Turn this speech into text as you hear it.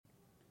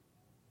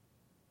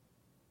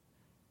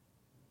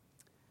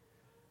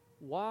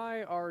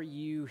Why are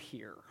you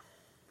here?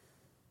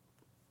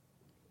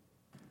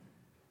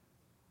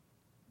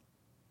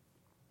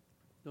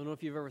 Don't know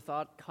if you've ever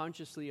thought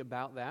consciously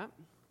about that.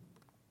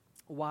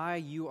 Why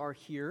you are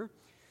here.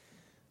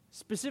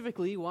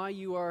 Specifically, why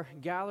you are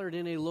gathered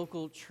in a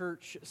local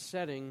church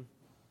setting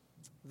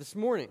this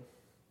morning.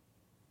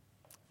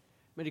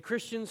 Many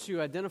Christians who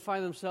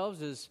identify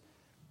themselves as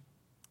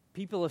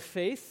people of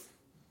faith,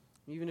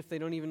 even if they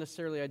don't even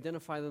necessarily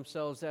identify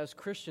themselves as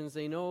Christians,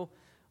 they know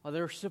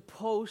they're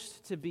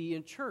supposed to be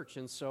in church,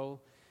 and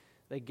so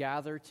they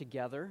gather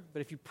together.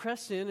 But if you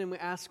press in and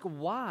ask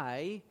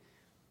why,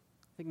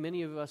 I think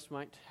many of us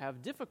might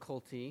have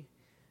difficulty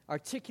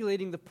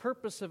articulating the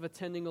purpose of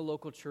attending a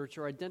local church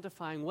or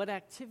identifying what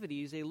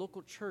activities a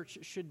local church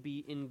should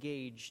be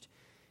engaged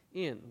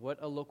in, what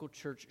a local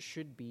church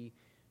should be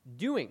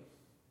doing.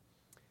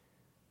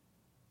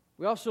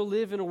 We also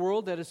live in a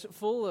world that is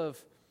full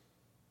of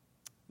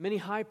many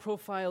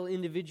high-profile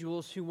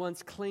individuals who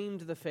once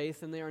claimed the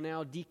faith and they are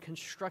now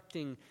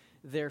deconstructing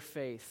their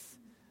faith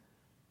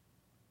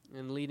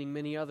and leading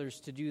many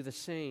others to do the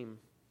same,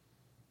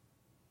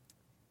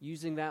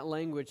 using that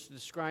language to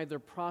describe their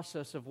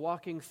process of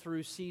walking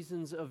through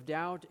seasons of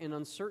doubt and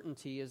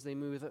uncertainty as they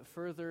move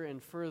further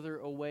and further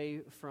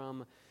away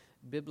from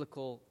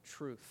biblical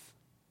truth.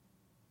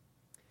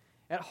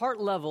 At heart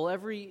level,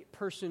 every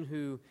person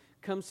who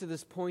comes to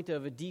this point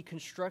of a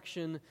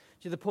deconstruction,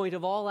 to the point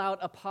of all-out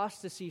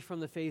apostasy from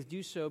the faith,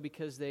 do so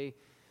because they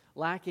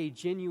lack a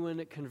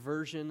genuine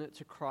conversion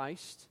to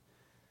Christ.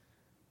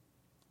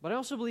 But I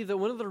also believe that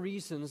one of the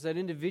reasons that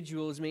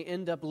individuals may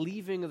end up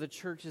leaving the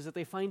church is that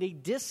they find a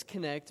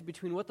disconnect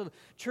between what the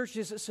church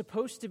is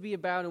supposed to be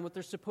about and what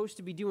they're supposed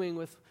to be doing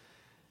with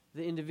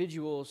the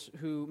individuals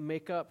who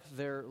make up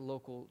their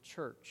local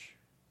church.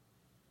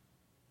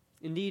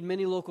 Indeed,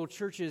 many local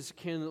churches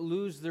can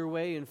lose their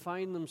way and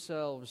find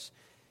themselves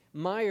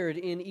mired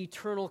in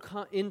internal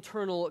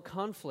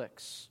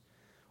conflicts.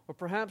 Or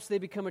perhaps they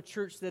become a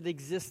church that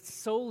exists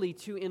solely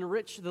to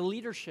enrich the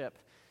leadership,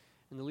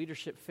 and the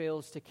leadership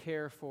fails to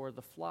care for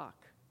the flock.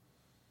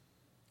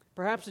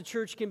 Perhaps a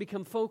church can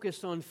become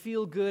focused on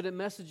feel-good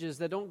messages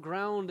that don't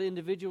ground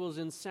individuals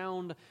in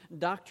sound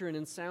doctrine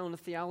and sound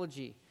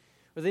theology.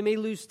 Or they may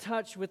lose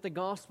touch with the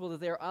gospel that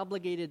they are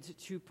obligated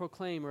to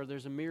proclaim, or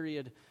there's a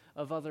myriad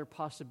of other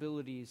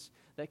possibilities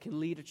that can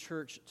lead a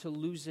church to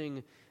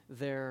losing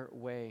their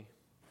way.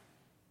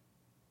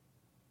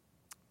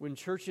 When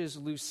churches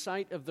lose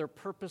sight of their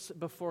purpose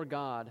before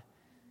God,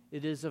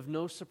 it is of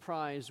no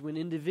surprise when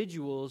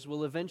individuals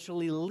will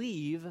eventually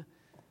leave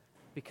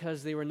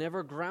because they were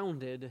never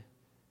grounded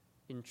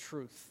in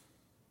truth.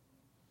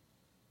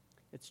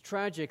 It's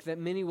tragic that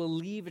many will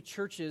leave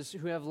churches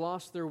who have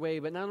lost their way,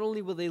 but not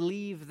only will they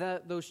leave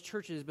those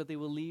churches, but they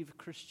will leave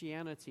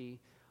Christianity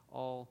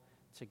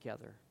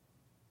altogether.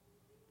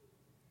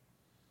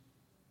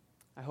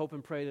 I hope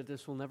and pray that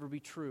this will never be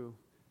true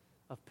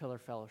of Pillar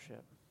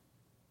Fellowship.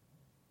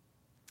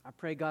 I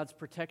pray God's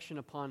protection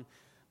upon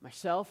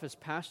myself as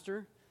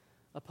pastor,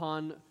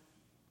 upon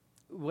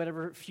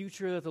whatever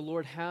future that the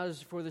Lord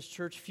has for this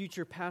church,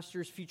 future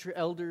pastors, future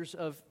elders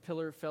of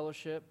Pillar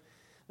Fellowship,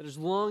 that as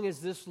long as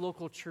this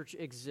local church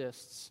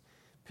exists,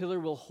 Pillar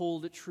will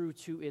hold it true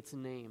to its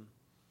name.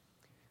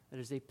 That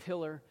is a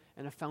pillar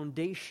and a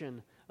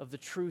foundation of the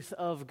truth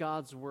of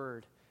God's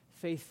Word,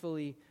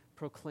 faithfully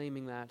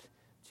proclaiming that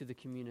to the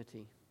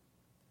community.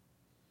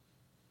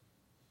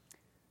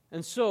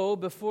 And so,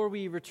 before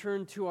we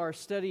return to our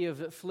study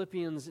of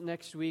Philippians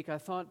next week, I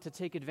thought to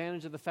take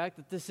advantage of the fact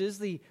that this is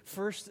the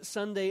first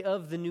Sunday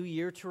of the new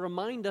year to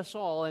remind us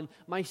all, and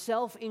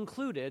myself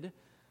included,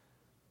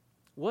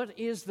 what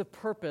is the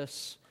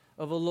purpose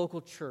of a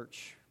local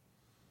church?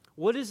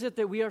 What is it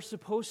that we are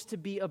supposed to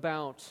be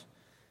about?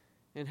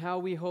 And how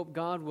we hope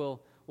God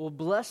will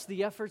bless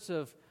the efforts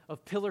of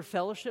Pillar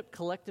Fellowship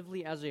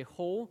collectively as a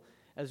whole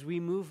as we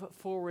move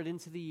forward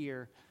into the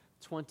year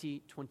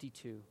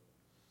 2022.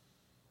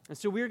 And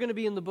so we're going to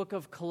be in the book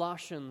of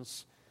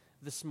Colossians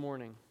this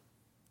morning.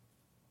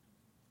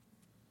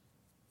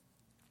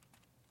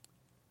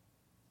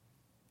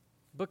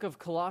 Book of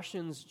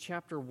Colossians,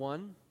 chapter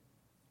 1.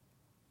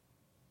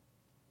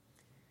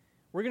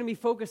 We're going to be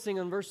focusing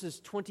on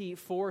verses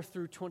 24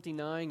 through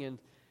 29, and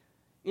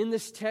in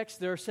this text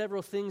there are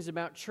several things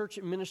about church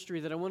ministry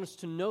that I want us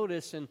to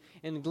notice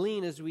and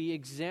glean as we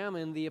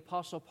examine the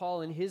Apostle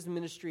Paul and his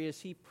ministry as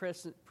he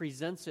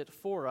presents it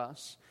for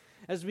us,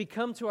 as we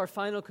come to our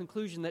final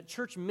conclusion that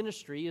church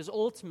ministry is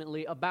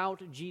ultimately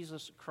about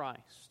Jesus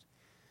Christ.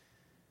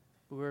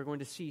 We're going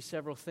to see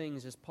several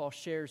things as Paul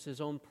shares his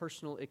own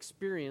personal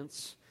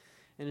experience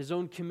and his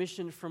own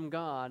commission from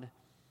God,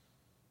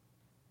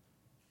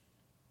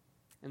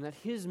 and that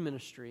his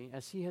ministry,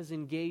 as he has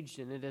engaged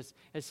in it,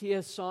 as he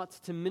has sought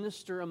to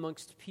minister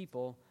amongst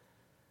people,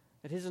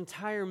 that his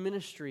entire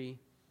ministry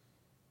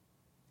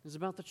is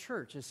about the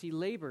church as he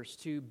labors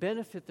to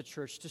benefit the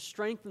church, to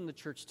strengthen the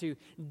church, to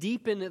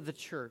deepen the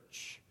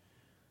church.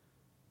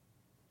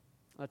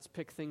 Let's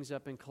pick things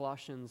up in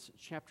Colossians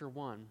chapter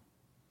 1,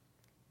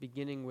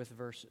 beginning with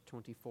verse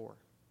 24.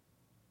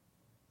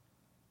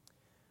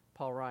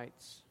 Paul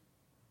writes,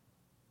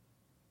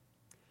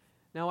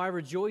 "Now I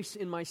rejoice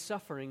in my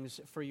sufferings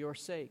for your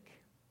sake.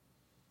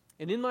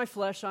 And in my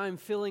flesh I am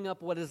filling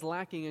up what is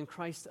lacking in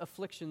Christ's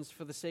afflictions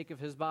for the sake of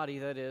his body,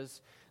 that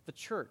is, the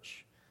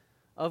church,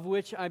 of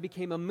which I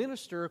became a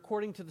minister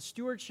according to the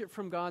stewardship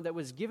from God that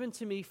was given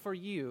to me for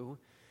you,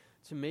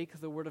 to make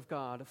the word of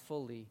God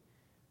fully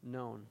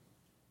known."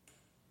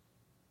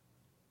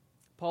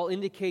 Paul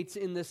indicates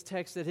in this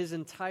text that his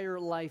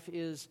entire life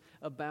is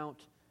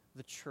about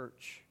the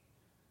church.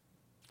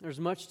 There's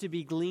much to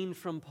be gleaned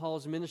from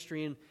Paul's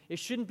ministry, and it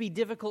shouldn't be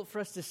difficult for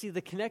us to see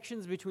the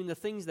connections between the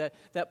things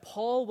that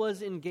Paul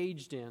was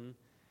engaged in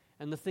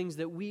and the things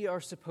that we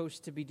are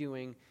supposed to be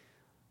doing.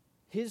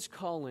 His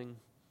calling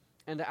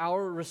and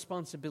our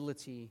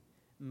responsibility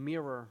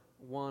mirror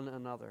one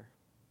another.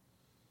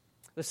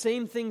 The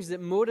same things that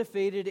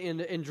motivated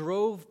and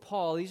drove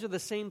Paul, these are the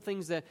same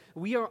things that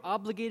we are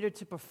obligated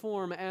to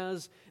perform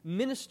as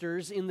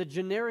ministers in the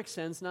generic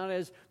sense, not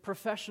as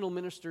professional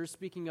ministers,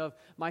 speaking of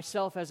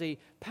myself as a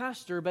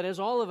pastor, but as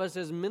all of us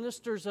as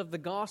ministers of the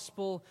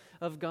gospel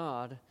of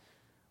God.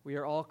 We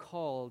are all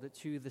called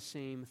to the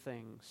same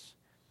things.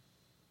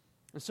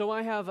 And so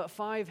I have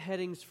 5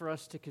 headings for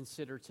us to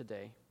consider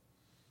today.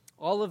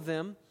 All of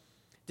them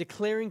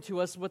declaring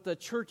to us what the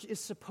church is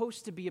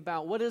supposed to be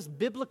about. What is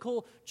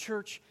biblical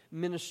church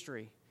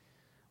ministry?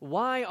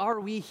 Why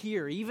are we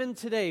here? Even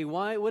today,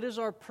 what is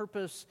our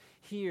purpose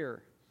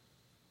here?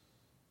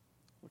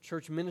 Well,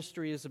 church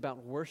ministry is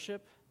about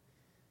worship.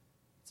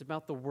 It's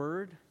about the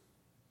Word.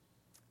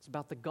 It's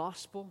about the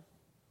gospel.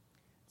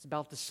 It's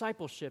about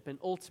discipleship. And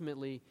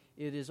ultimately,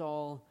 it is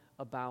all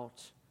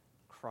about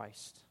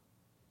Christ.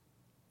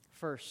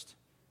 First,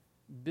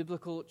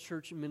 biblical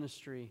church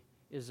ministry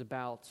is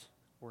about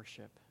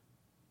worship.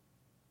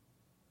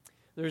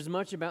 There's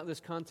much about this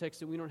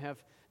context that we don't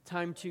have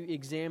time to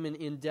examine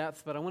in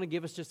depth, but I want to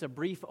give us just a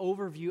brief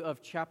overview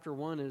of chapter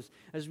 1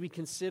 as we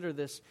consider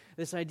this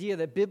idea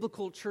that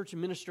biblical church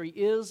ministry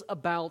is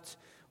about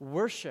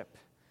worship.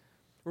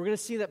 We're going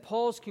to see that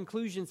Paul's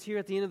conclusions here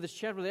at the end of this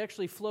chapter, they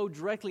actually flow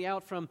directly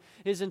out from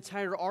his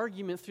entire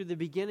argument through the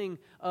beginning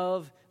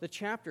of the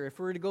chapter. If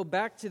we were to go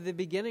back to the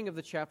beginning of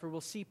the chapter, we'll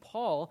see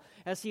Paul,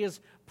 as he is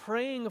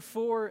praying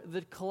for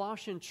the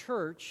Colossian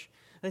church,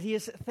 that he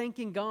is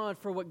thanking God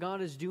for what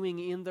God is doing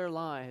in their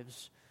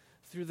lives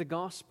through the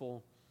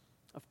gospel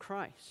of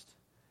Christ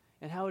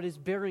and how it is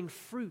bearing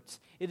fruit.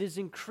 It is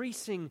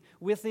increasing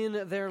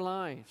within their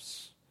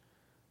lives.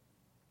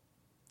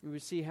 We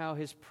would see how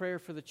his prayer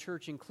for the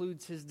church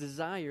includes his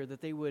desire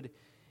that they would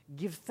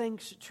give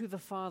thanks to the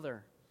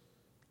Father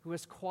who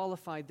has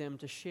qualified them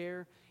to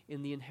share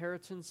in the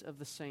inheritance of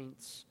the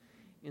saints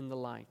in the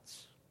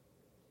light.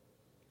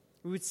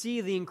 We would see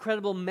the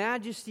incredible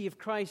majesty of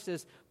Christ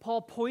as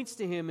Paul points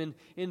to him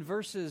in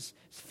verses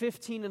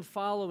 15 and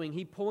following.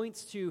 He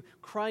points to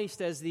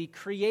Christ as the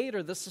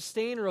creator, the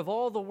sustainer of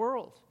all the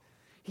world.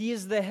 He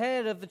is the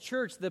head of the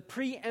church, the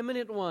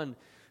preeminent one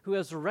who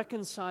has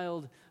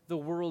reconciled the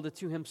world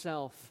to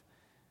himself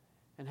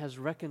and has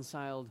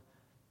reconciled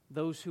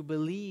those who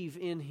believe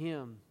in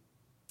him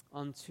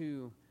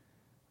unto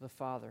the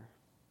Father.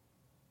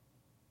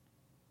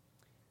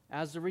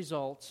 As a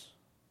result,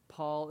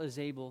 Paul is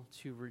able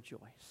to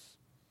rejoice.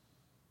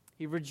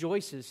 He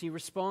rejoices. He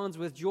responds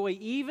with joy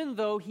even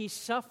though he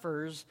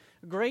suffers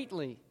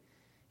greatly.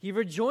 He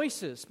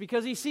rejoices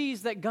because he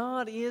sees that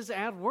God is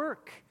at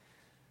work.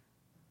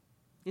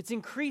 It's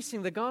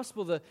increasing. The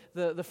gospel,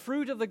 the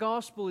fruit of the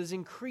gospel is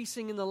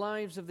increasing in the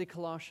lives of the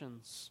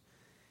Colossians.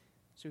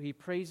 So he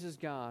praises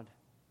God.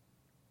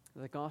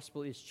 The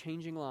gospel is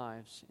changing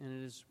lives,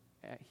 and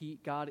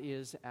God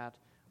is at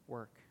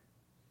work.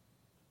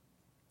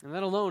 And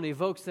that alone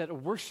evokes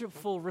that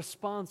worshipful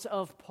response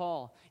of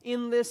Paul.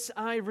 In this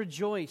I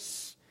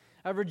rejoice.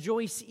 I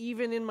rejoice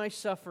even in my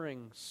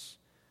sufferings.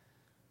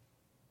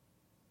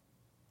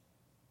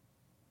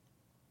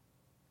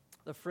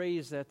 The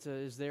phrase that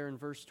is there in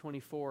verse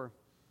 24,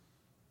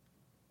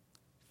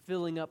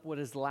 filling up what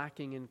is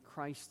lacking in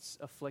Christ's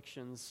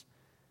afflictions,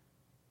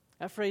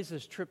 that phrase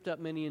has tripped up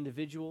many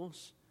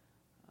individuals.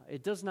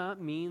 It does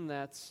not mean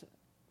that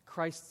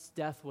Christ's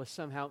death was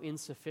somehow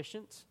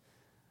insufficient,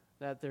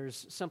 that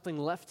there's something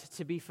left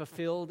to be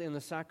fulfilled in the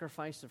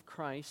sacrifice of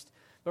Christ,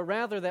 but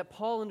rather that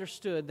Paul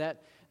understood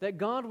that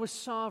God was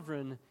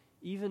sovereign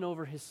even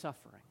over his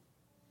suffering,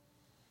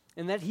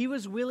 and that he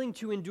was willing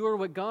to endure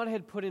what God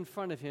had put in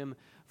front of him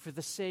for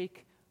the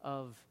sake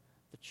of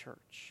the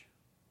church.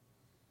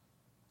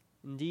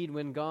 Indeed,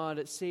 when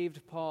God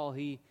saved Paul,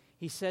 he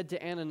said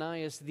to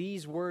Ananias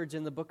these words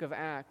in the book of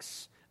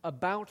Acts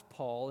about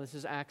Paul. This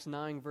is Acts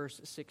 9,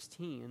 verse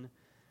 16.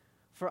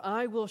 "For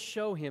I will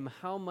show him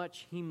how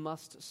much he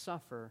must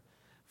suffer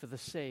for the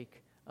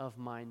sake of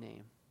my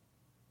name."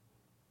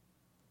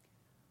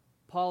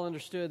 Paul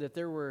understood that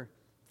there were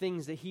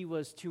things that he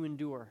was to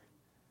endure,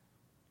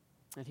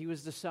 that he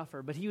was to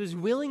suffer, but he was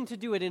willing to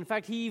do it. In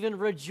fact, he even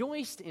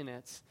rejoiced in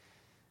it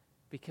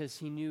because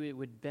he knew it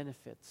would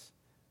benefit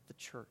the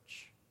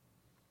church.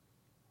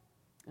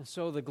 And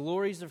so the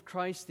glories of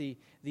Christ,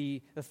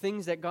 the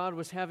things that God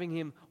was having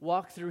him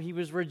walk through, he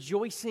was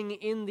rejoicing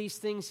in these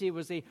things. It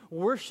was a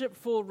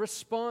worshipful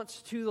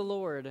response to the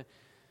Lord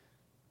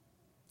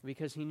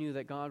because he knew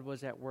that God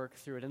was at work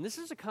through it. And this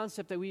is a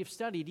concept that we have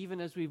studied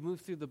even as we've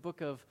moved through the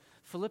book of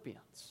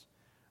Philippians.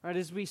 Right,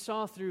 as we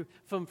saw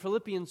from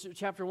Philippians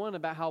chapter 1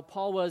 about how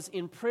Paul was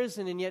in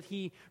prison and yet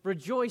he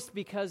rejoiced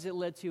because it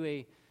led to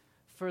a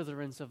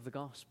furtherance of the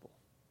gospel.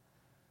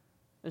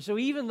 And so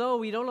even though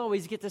we don't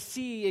always get to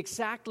see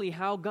exactly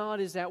how God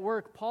is at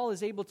work, Paul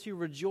is able to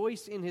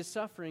rejoice in his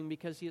suffering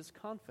because he is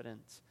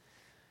confident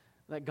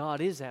that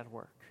God is at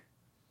work.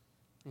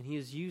 And he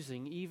is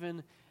using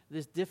even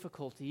this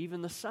difficulty,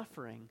 even the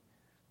suffering,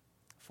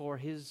 for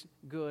his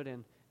good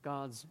and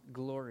God's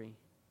glory.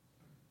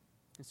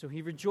 And so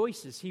he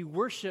rejoices, he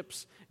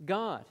worships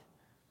God.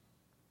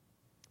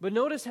 But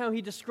notice how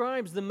he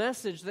describes the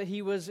message that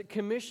he was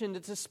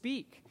commissioned to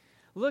speak.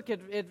 Look at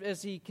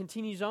as he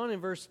continues on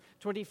in verse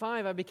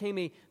 25, I became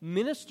a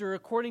minister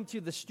according to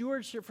the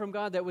stewardship from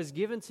God that was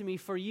given to me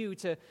for you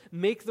to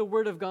make the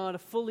word of God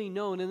fully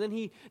known. And then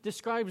he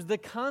describes the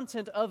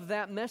content of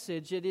that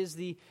message. It is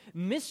the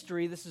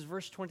mystery, this is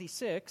verse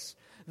 26,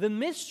 the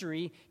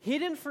mystery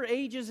hidden for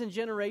ages and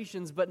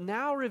generations, but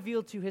now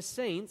revealed to his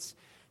saints.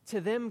 To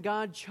them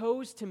God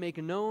chose to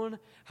make known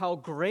how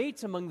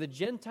great among the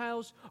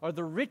Gentiles are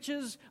the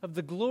riches of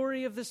the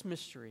glory of this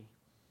mystery,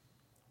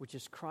 which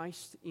is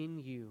Christ in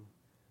you,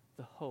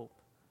 the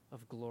hope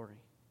of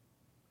glory.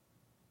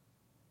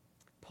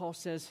 Paul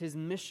says his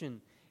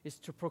mission is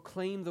to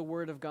proclaim the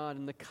word of God,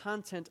 and the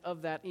content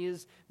of that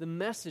is the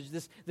message,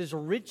 this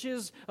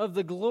riches of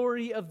the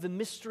glory of the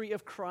mystery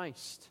of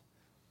Christ.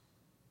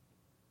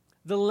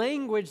 The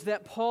language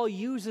that Paul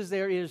uses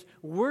there is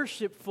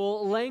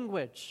worshipful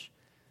language.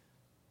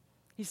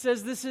 He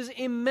says this is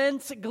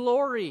immense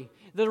glory,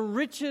 the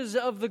riches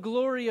of the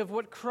glory of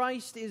what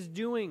Christ is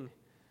doing.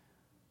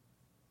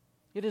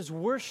 It is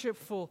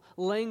worshipful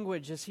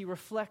language as he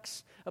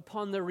reflects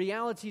upon the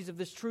realities of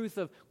this truth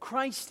of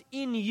Christ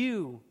in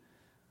you,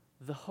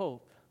 the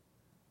hope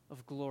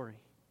of glory.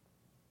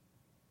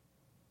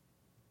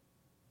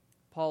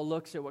 Paul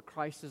looks at what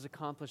Christ has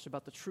accomplished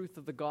about the truth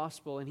of the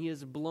gospel, and he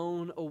is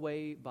blown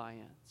away by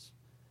it.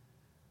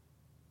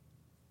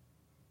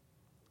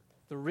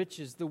 The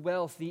riches, the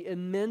wealth, the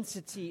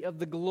immensity of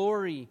the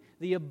glory,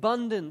 the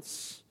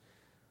abundance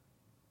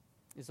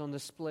is on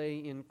display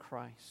in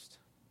Christ.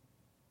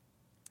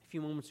 A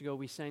few moments ago,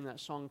 we sang that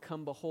song,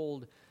 Come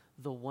Behold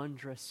the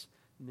Wondrous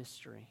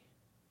Mystery.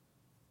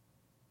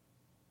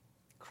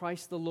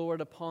 Christ the Lord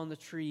upon the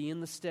tree,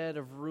 in the stead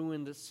of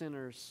ruined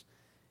sinners,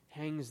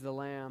 hangs the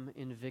Lamb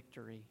in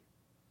victory.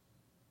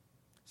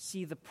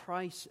 See the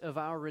price of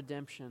our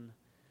redemption.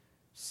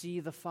 See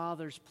the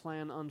Father's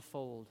plan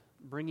unfold,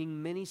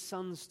 bringing many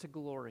sons to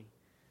glory,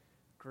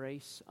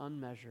 grace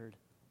unmeasured,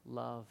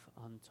 love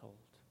untold.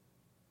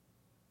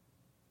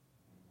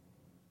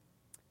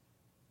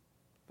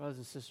 Brothers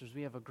and sisters,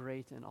 we have a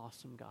great and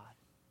awesome God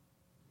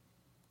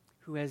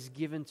who has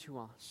given to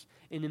us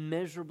an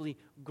immeasurably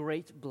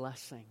great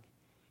blessing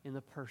in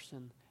the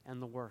person and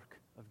the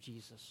work of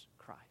Jesus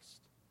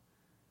Christ.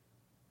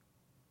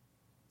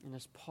 And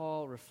as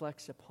Paul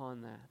reflects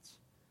upon that,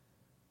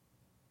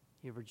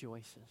 he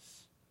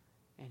rejoices.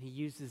 And he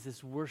uses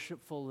this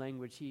worshipful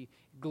language. He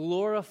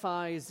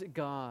glorifies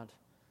God.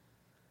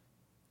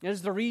 That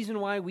is the reason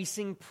why we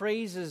sing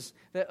praises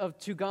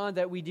to God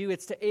that we do.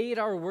 It's to aid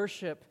our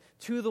worship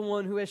to the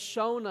one who has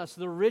shown us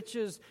the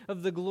riches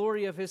of the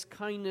glory of his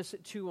kindness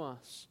to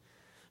us.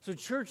 So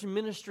church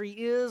ministry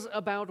is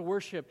about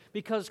worship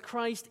because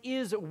Christ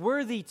is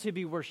worthy to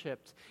be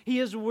worshiped. He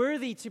is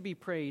worthy to be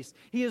praised.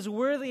 He is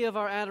worthy of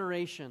our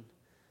adoration.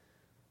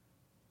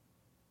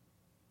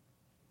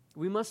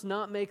 We must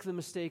not make the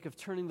mistake of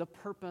turning the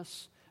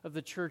purpose of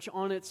the church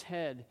on its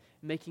head,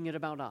 making it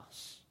about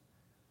us,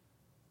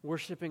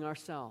 worshiping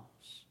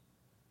ourselves,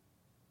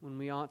 when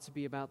we ought to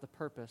be about the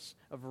purpose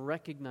of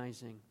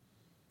recognizing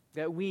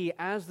that we,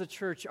 as the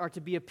church, are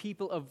to be a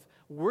people of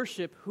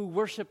worship who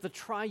worship the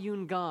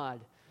triune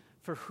God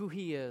for who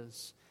He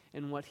is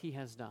and what He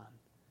has done.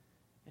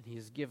 And He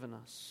has given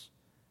us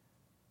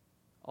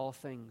all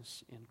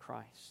things in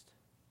Christ.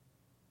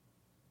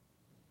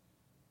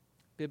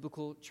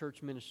 Biblical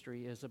church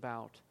ministry is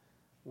about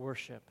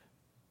worship.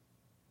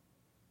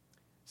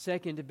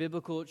 Second,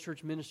 biblical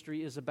church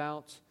ministry is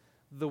about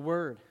the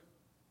Word.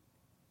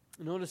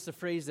 Notice the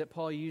phrase that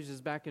Paul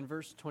uses back in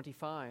verse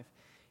 25.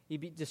 He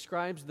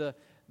describes the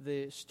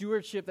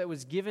stewardship that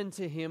was given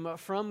to him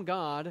from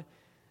God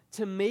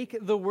to make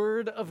the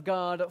Word of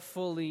God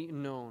fully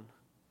known.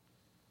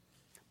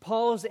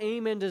 Paul's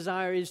aim and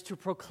desire is to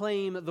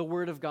proclaim the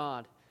Word of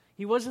God.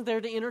 He wasn't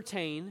there to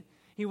entertain.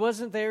 He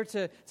wasn't there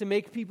to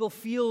make people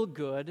feel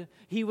good.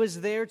 He was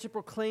there to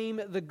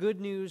proclaim the good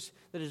news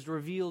that is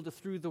revealed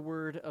through the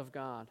Word of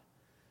God.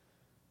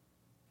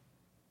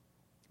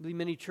 I believe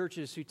many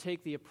churches who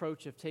take the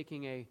approach of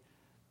taking a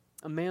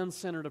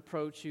man-centered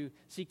approach, who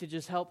seek to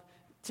just help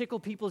tickle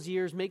people's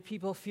ears, make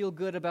people feel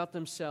good about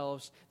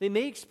themselves. They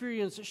may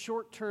experience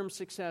short-term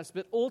success,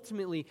 but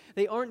ultimately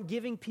they aren't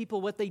giving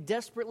people what they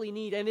desperately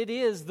need, and it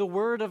is the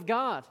Word of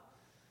God.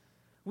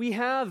 We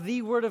have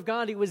the Word of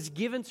God. It was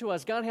given to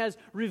us. God has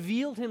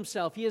revealed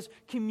Himself. He has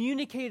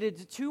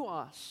communicated to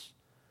us.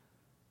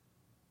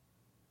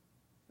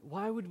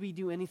 Why would we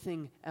do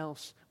anything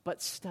else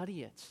but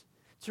study it,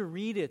 to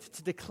read it,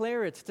 to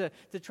declare it,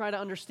 to try to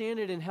understand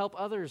it and help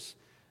others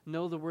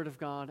know the Word of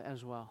God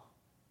as well?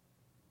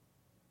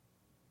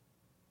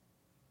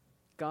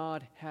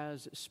 God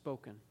has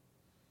spoken.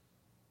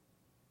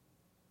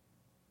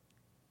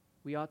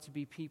 We ought to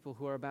be people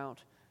who are about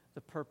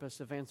the purpose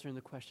of answering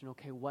the question,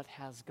 okay, what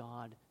has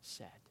God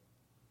said?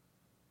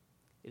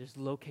 It is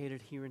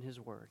located here in His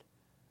Word.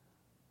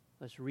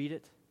 Let's read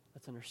it.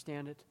 Let's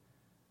understand it.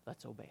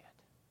 Let's obey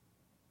it.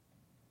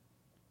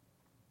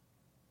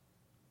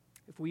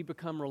 If we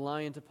become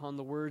reliant upon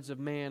the words of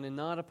man and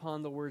not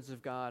upon the words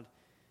of God,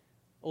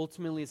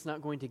 ultimately it's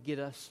not going to get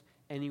us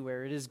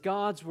anywhere. It is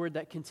God's Word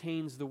that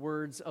contains the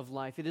words of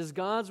life. It is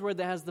God's Word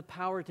that has the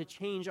power to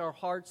change our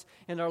hearts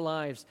and our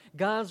lives.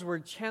 God's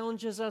Word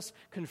challenges us,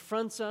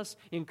 confronts us,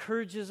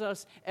 encourages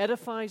us,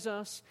 edifies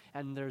us,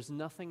 and there's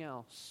nothing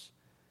else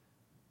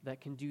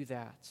that can do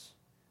that.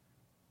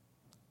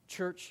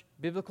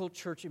 Biblical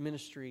church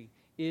ministry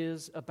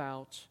is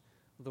about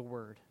the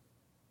Word.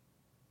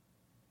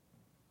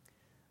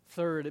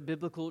 Third,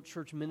 biblical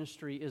church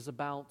ministry is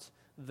about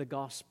the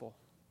gospel.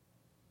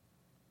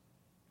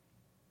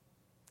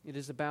 It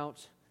is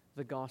about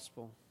the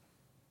gospel.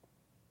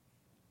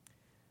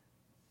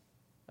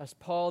 As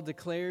Paul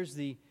declares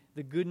the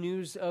good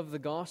news of the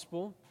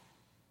gospel,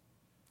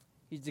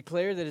 he's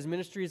declared that his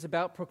ministry is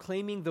about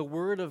proclaiming the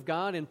Word of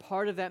God, and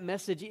part of that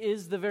message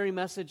is the very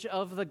message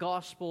of the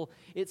gospel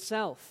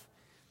itself.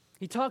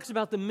 He talks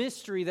about the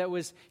mystery that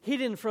was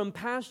hidden from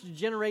past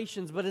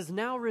generations but is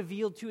now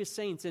revealed to His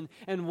saints.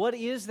 And what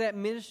is that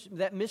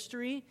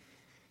mystery?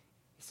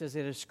 He says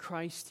it is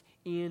Christ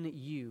in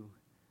you,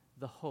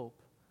 the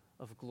hope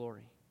of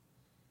glory.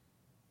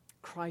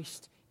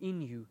 Christ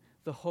in you,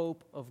 the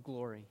hope of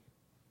glory.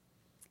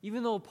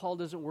 Even though Paul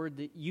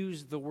doesn't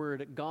use the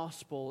word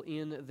gospel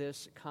in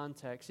this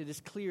context, it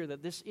is clear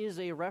that this is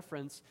a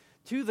reference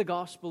to the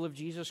gospel of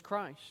Jesus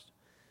Christ.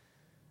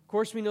 Of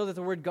course, we know that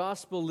the word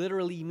gospel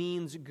literally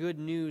means good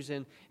news,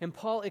 and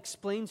Paul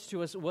explains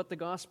to us what the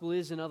gospel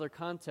is in other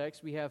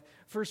contexts. We have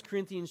 1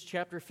 Corinthians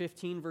chapter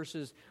 15,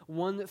 verses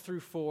 1 through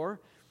 4,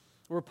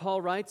 where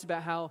Paul writes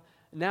about how,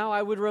 "Now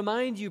I would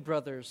remind you,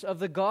 brothers, of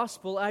the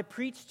gospel I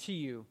preached to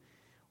you,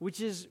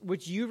 which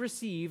you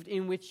received,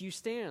 in which you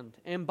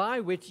stand, and by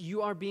which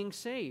you are being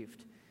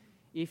saved,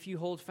 if you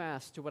hold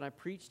fast to what I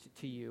preached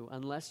to you,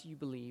 unless you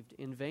believed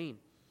in vain.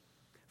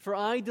 For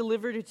I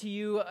delivered it to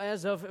you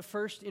as of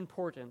first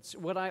importance,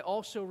 what I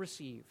also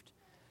received,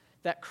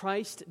 that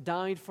Christ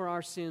died for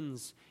our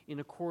sins in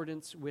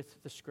accordance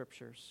with the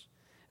Scriptures,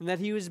 and that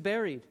He was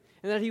buried,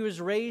 and that He was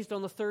raised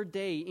on the third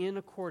day in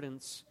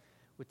accordance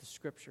with the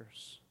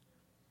Scriptures."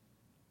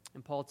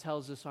 And Paul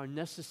tells us our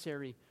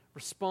necessary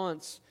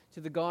response to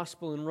the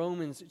gospel in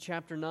Romans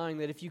chapter 9,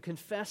 that if you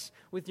confess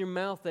with your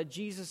mouth that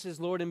Jesus is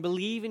Lord and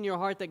believe in your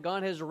heart that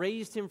God has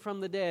raised Him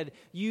from the dead,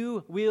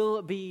 you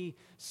will be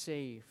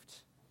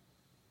saved.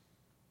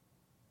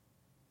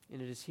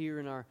 And it is here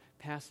in our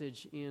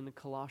passage in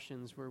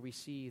Colossians where we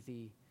see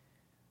the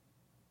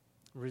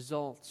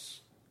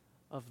results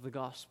of the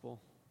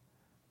gospel,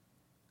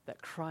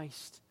 that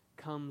Christ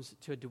comes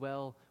to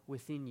dwell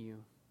within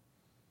you,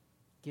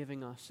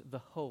 giving us the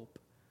hope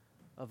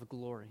of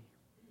glory.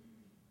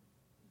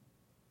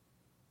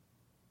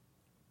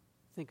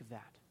 Think of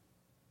that.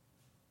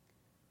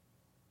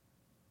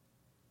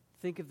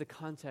 Think of the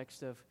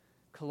context of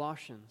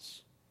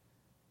Colossians,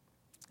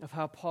 of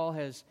how Paul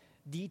has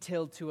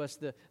detailed to us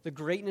the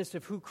greatness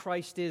of who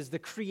Christ is, the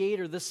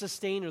creator, the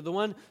sustainer, the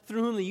one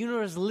through whom the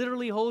universe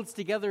literally holds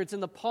together. It's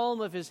in the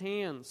palm of His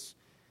hands.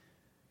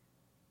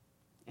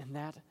 And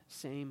that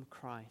same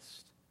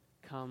Christ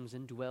comes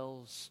and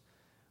dwells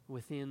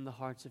within the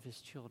hearts of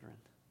His children,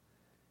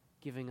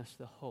 giving us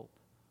the hope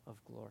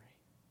of glory.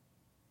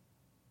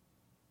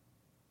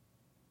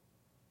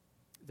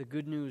 The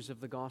good news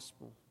of the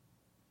gospel.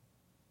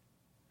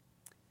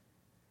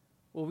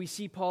 Well, we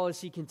see Paul as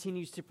he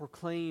continues to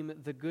proclaim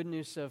the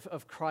goodness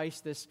of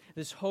Christ, this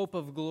hope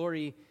of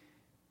glory.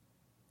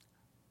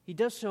 He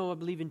does so, I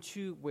believe, in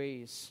two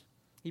ways.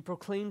 He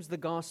proclaims the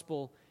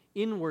gospel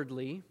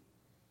inwardly.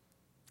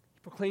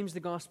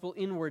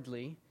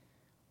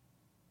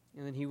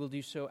 And then he will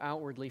do so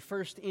outwardly.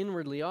 First,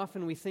 inwardly.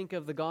 Often we think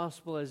of the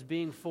gospel as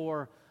being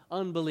for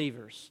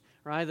unbelievers,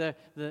 right?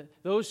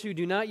 Those who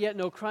do not yet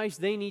know Christ,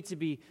 they need to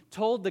be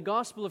told the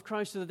gospel of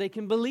Christ so that they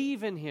can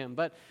believe in Him.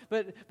 But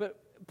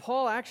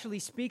Paul actually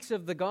speaks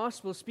of the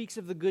gospel, speaks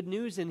of the good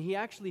news, and he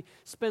actually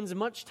spends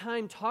much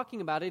time talking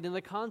about it in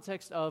the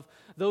context of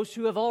those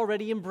who have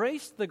already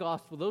embraced the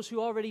gospel, those who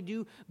already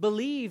do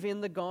believe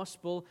in the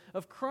gospel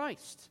of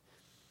Christ.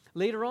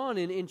 Later on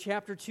in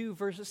chapter 2,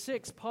 verse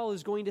 6, Paul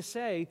is going to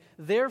say,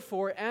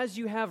 "Therefore, as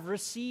you have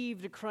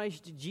received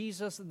Christ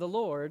Jesus the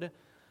Lord,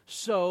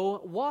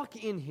 so walk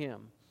in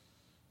him."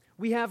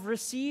 We have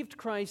received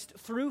Christ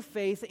through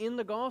faith in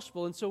the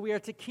gospel, and so we are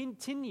to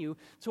continue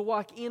to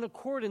walk in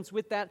accordance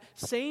with that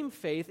same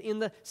faith in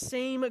the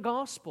same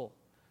gospel.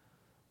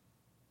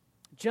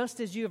 Just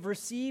as you have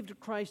received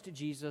Christ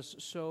Jesus,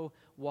 so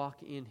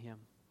walk in him.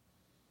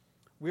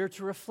 We are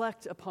to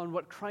reflect upon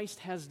what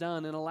Christ has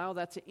done and allow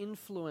that to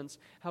influence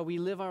how we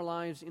live our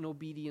lives in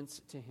obedience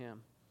to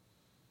him.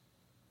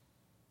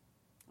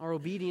 Our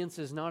obedience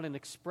is not an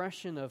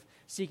expression of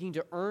seeking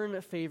to earn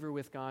favor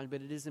with God,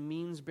 but it is a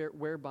means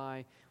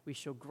whereby we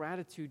show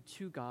gratitude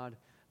to God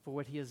for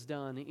what he has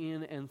done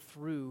in and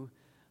through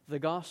the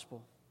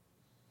gospel.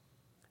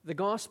 The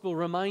gospel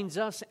reminds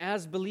us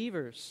as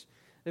believers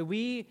that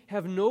we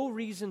have no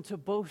reason to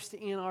boast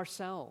in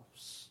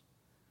ourselves,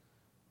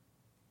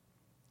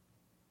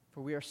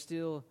 for we are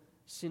still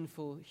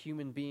sinful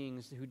human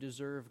beings who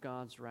deserve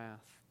God's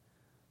wrath.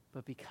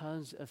 But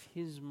because of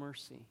his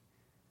mercy,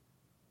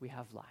 we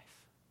have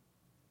life.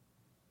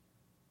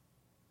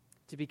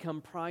 To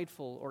become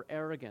prideful or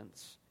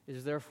arrogant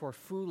is therefore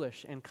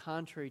foolish and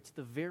contrary to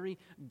the very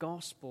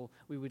gospel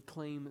we would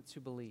claim to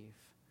believe.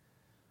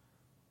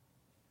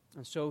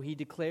 And so he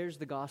declares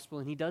the gospel,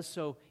 and he does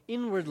so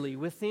inwardly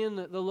within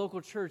the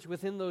local church,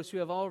 within those who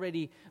have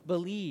already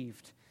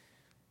believed.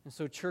 And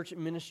so church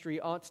ministry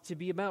ought to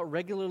be about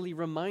regularly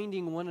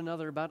reminding one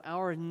another about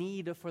our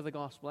need for the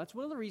gospel. That's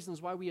one of the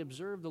reasons why we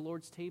observe the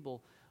Lord's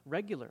table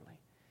regularly,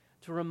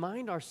 to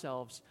remind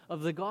ourselves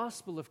of the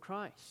gospel of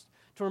Christ,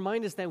 to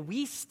remind us that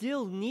we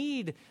still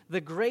need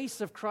the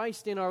grace of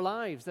Christ in our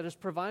lives that is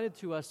provided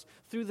to us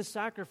through the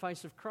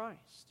sacrifice of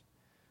Christ.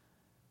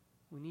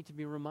 We need to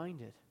be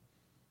reminded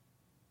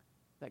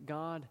that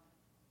God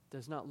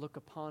does not look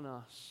upon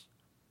us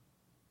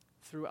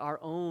through our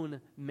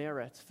own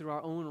merit, through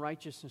our own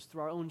righteousness,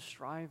 through our own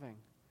striving,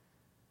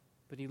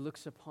 but he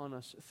looks upon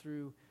us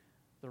through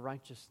the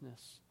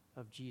righteousness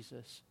of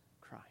Jesus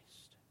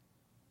Christ.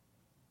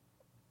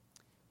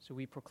 So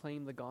we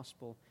proclaim the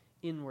gospel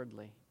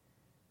inwardly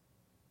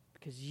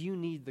because you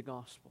need the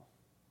gospel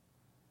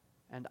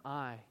and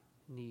I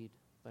need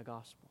the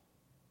gospel.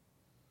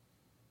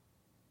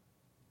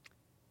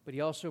 But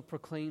he also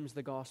proclaims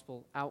the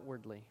gospel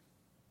outwardly.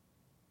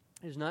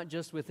 It is not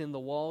just within the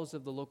walls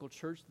of the local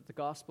church that the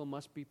gospel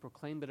must be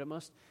proclaimed, but it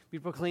must be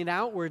proclaimed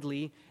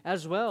outwardly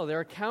as well. There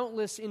are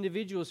countless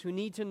individuals who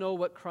need to know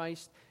what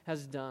Christ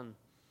has done.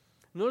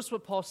 Notice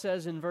what Paul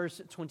says in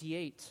verse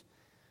 28.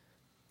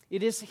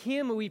 It is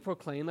him we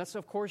proclaim, that's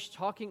of course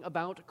talking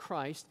about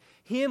Christ,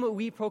 him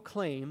we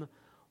proclaim,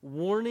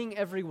 warning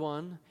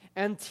everyone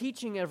and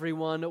teaching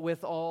everyone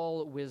with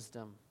all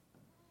wisdom.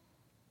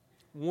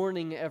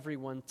 Warning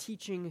everyone,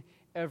 teaching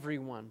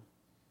everyone.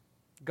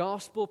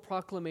 Gospel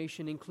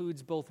proclamation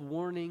includes both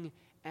warning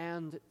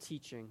and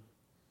teaching.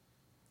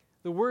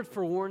 The word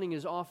for warning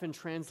is often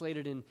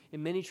translated in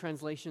many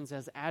translations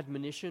as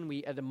admonition.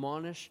 We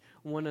admonish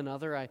one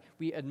another.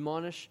 We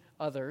admonish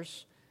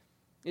others.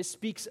 It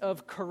speaks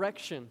of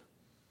correction.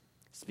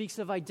 It speaks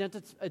of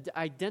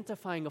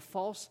identifying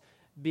false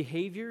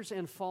behaviors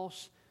and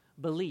false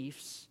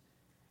beliefs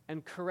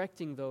and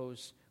correcting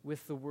those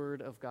with the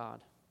word of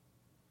God.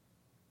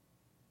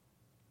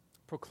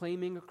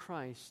 Proclaiming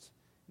Christ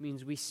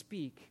means we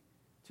speak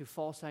to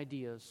false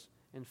ideas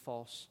and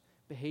false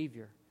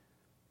behavior.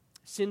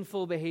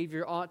 Sinful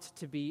behavior ought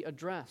to be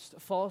addressed.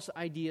 False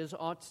ideas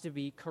ought to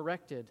be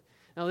corrected.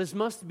 Now, this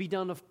must be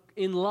done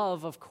in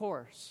love, of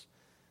course,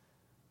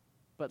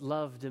 but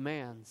love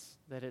demands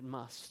that it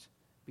must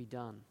be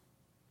done.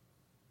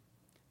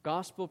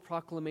 Gospel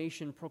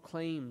proclamation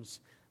proclaims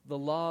the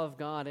law of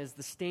God as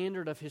the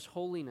standard of his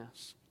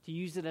holiness, to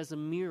use it as a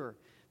mirror,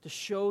 to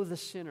show the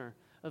sinner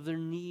of their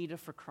need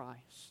for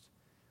Christ.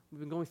 We've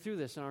been going through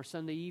this in our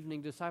Sunday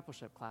evening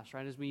discipleship class,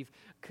 right? As we've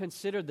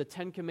considered the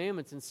Ten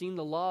Commandments and seen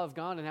the law of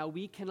God and how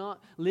we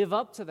cannot live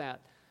up to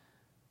that.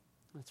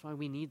 That's why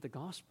we need the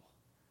gospel.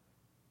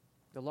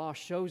 The law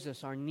shows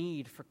us our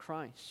need for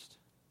Christ.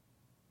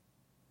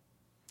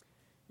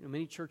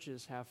 Many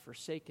churches have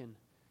forsaken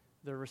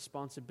their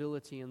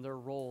responsibility and their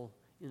role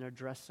in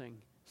addressing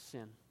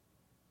sin.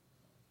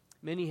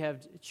 Many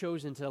have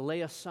chosen to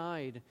lay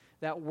aside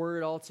that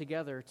word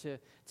altogether, to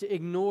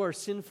ignore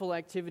sinful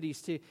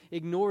activities, to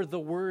ignore the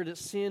word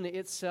sin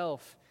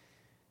itself.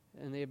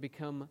 And they have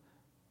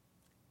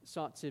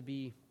sought to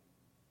be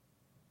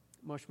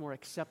much more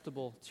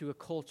acceptable to a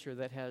culture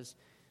that has,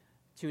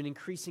 to an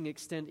increasing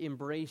extent,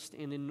 embraced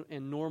and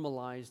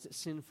normalized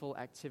sinful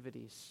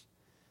activities.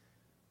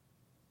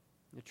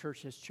 The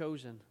church has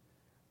chosen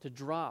to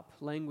drop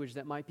language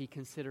that might be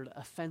considered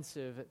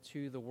offensive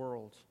to the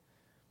world.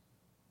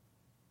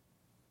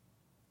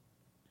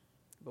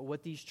 But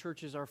what these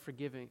churches are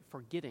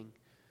forgetting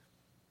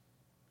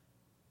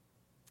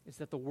is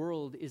that the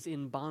world is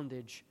in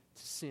bondage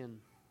to sin.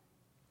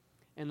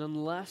 And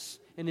unless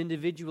an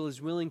individual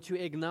is willing to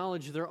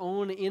acknowledge their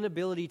own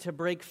inability to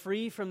break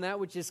free from that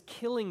which is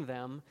killing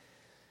them,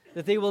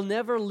 that they will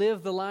never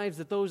live the lives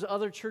that those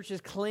other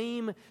churches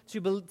claim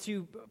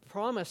to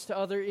promise to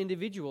other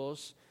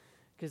individuals,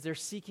 because they're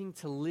seeking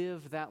to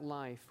live that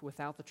life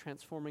without the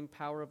transforming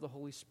power of the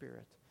Holy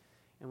Spirit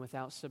and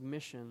without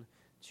submission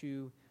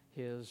to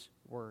His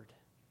Word.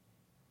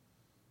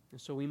 And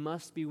so we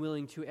must be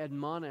willing to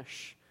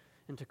admonish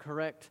and to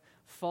correct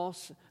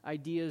false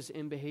ideas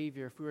and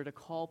behavior if we were to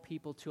call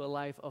people to a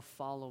life of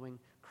following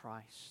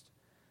Christ.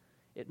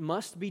 It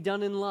must be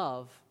done in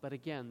love, but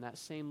again, that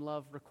same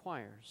love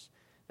requires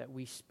that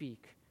we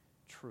speak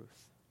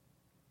truth.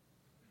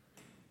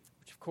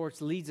 Which, of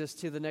course, leads us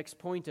to the next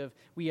point of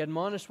we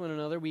admonish one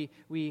another,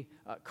 we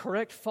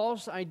correct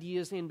false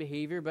ideas and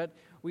behavior, but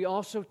we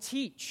also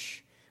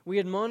teach. We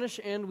admonish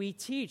and we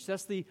teach.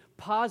 That's the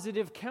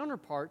positive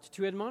counterpart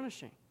to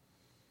admonishing.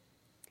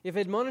 If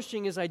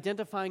admonishing is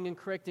identifying and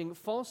correcting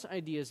false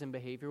ideas and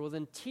behavior, well,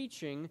 then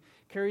teaching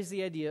carries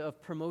the idea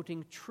of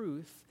promoting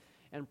truth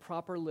and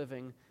proper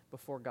living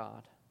before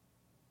God.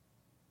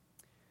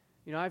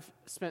 You know, I've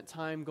spent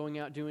time going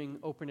out doing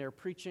open-air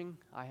preaching.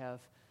 I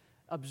have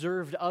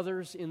observed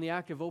others in the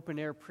act of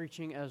open-air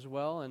preaching as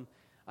well, and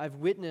I've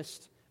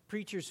witnessed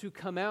preachers who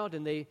come out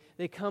and they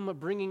come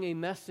bringing a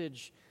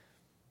message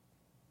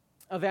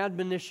of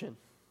admonition,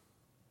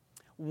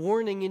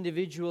 warning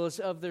individuals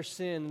of their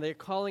sin. They're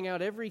calling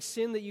out every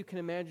sin that you can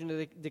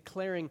imagine,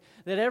 declaring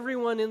that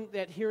everyone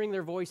that hearing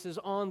their voice is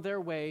on their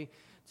way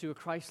to a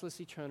Christless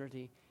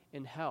eternity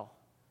in hell.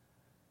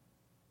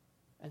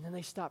 And then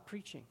they stop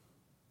preaching.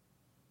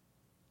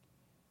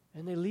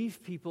 And they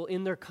leave people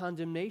in their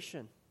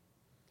condemnation.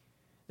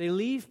 They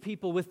leave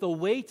people with the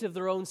weight of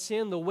their own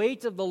sin, the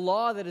weight of the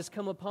law that has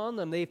come upon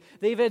them.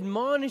 They've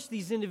admonished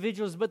these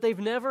individuals, but they've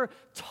never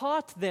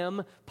taught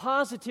them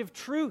positive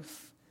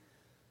truth.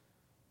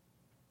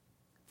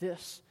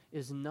 This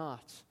is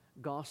not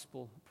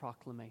gospel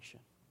proclamation.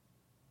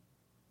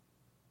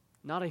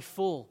 Not a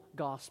full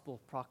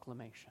gospel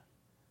proclamation.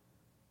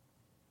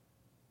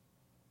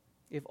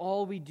 If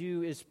all we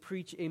do is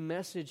preach a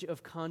message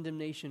of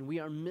condemnation, we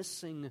are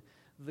missing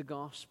the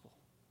gospel.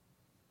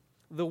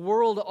 The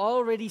world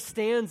already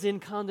stands in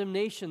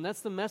condemnation. That's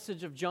the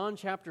message of John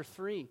chapter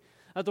 3.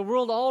 The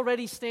world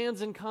already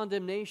stands in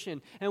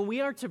condemnation, and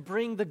we are to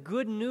bring the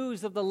good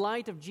news of the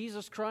light of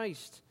Jesus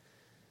Christ.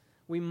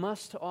 We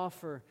must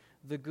offer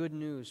the good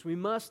news. We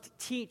must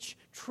teach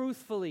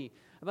truthfully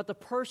about the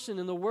person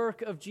and the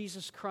work of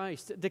Jesus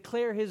Christ,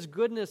 declare His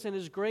goodness and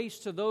His grace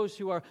to those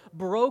who are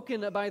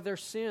broken by their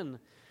sin.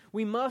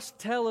 We must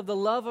tell of the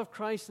love of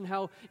Christ and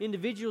how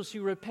individuals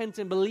who repent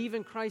and believe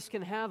in Christ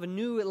can have a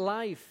new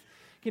life,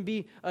 can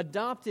be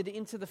adopted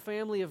into the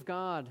family of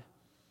God,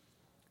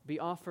 be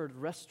offered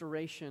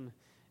restoration,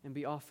 and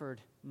be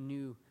offered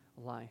new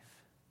life.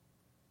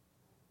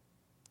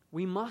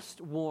 We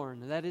must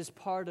warn. That is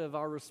part of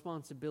our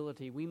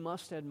responsibility. We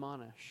must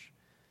admonish.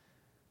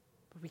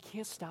 But we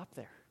can't stop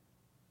there.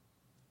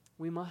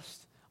 We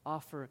must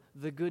offer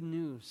the good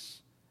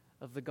news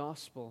of the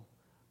gospel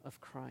of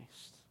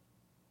Christ.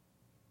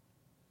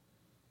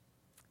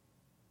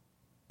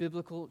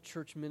 Biblical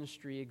church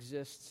ministry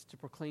exists to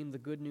proclaim the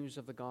good news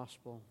of the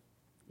gospel.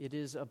 It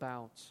is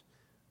about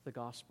the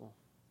gospel.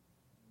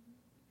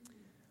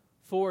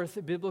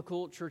 Fourth,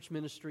 biblical church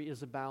ministry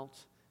is about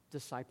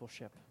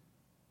discipleship.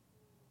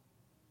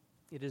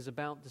 It is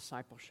about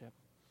discipleship.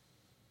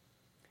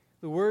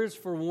 The words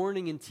for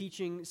warning and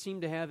teaching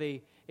seem to have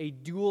a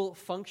dual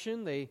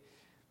function.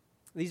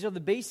 These are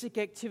the basic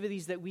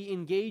activities that we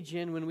engage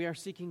in when we are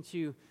seeking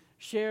to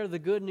share the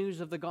good news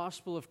of the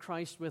gospel of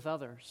Christ with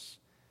others.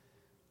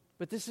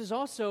 But this is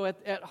also,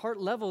 at heart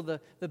level,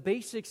 the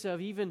basics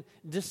of even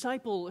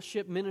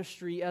discipleship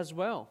ministry as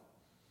well.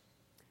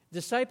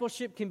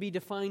 Discipleship can be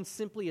defined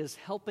simply as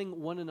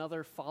helping one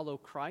another follow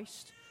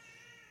Christ.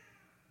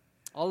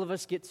 All of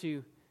us get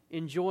to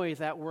enjoy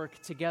that work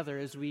together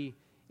as we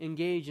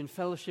engage in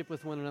fellowship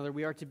with one another.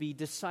 We are to be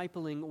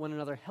discipling one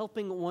another,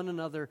 helping one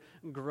another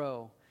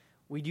grow.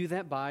 We do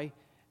that by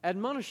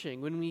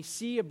admonishing. When we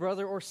see a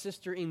brother or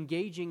sister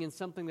engaging in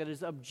something that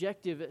is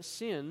objective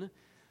sin,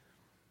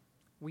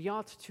 we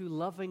ought to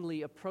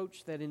lovingly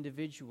approach that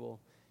individual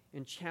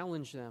and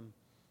challenge them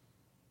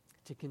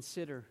to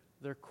consider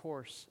their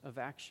course of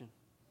action.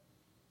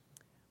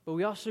 But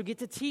we also get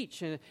to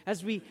teach. And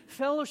as we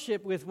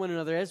fellowship with one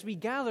another, as we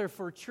gather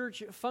for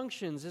church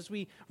functions, as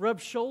we rub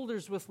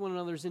shoulders with one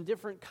another in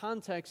different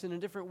contexts and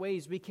in different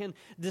ways, we can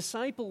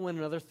disciple one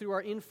another through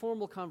our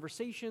informal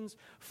conversations,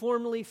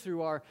 formally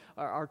through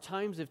our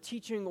times of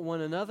teaching one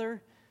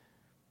another,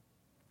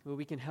 where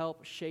we can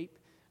help shape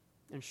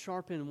and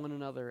sharpen one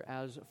another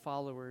as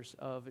followers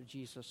of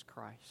Jesus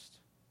Christ.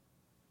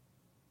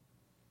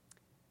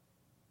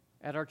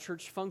 At our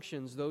church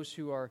functions, those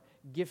who are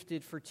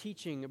gifted for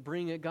teaching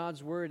bring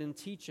God's word and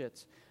teach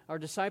it. Our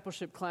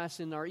discipleship class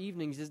in our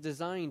evenings is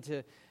designed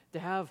to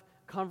have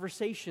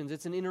conversations.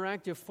 It's an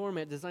interactive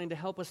format designed to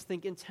help us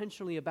think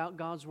intentionally about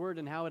God's word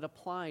and how it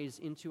applies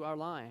into our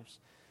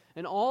lives.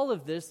 And all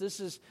of this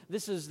is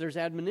there's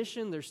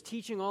admonition, there's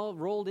teaching all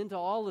rolled into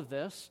all of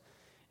this.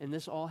 And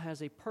this all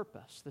has a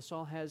purpose. This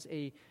all has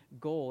a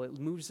goal. It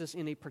moves us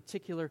in a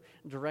particular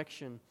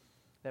direction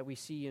that we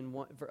see in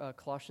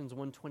Colossians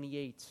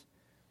 1:28.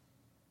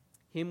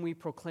 Him we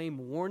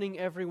proclaim, warning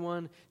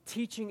everyone,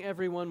 teaching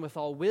everyone with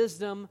all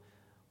wisdom.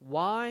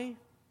 Why?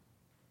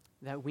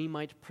 That we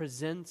might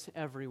present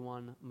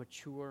everyone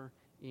mature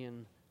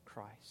in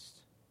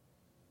Christ.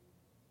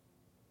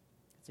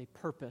 It's a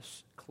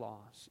purpose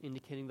clause,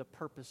 indicating the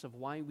purpose of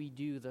why we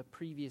do the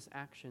previous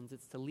actions.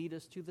 It's to lead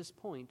us to this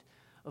point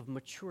of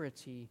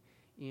maturity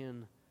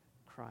in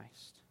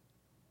Christ.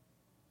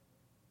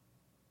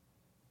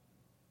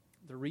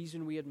 The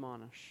reason we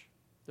admonish,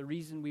 the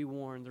reason we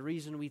warn, the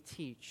reason we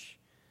teach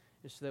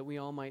is so that we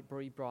all might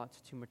be brought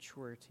to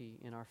maturity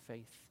in our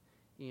faith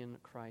in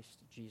Christ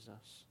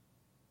Jesus.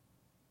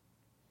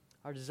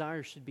 Our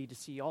desire should be to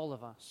see all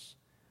of us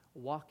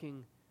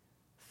walking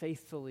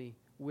faithfully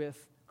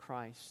with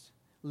Christ,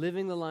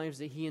 living the lives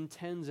that He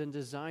intends and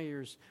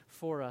desires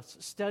for us,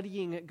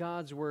 studying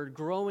God's Word,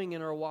 growing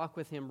in our walk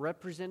with Him,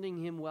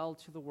 representing Him well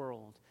to the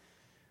world,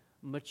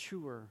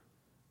 mature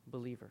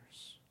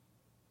believers.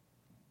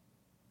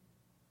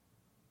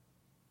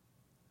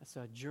 That's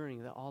a journey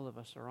that all of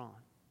us are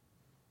on,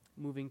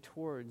 moving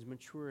towards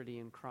maturity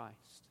in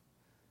Christ.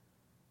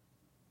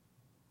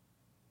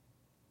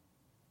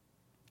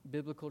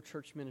 Biblical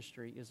church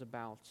ministry is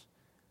about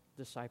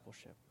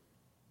discipleship.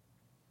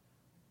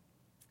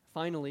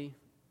 Finally,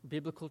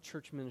 biblical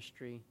church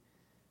ministry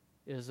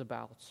is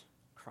about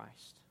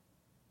Christ.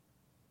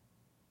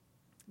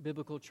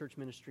 Biblical church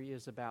ministry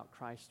is about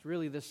Christ.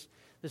 Really, this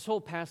whole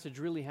passage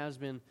really has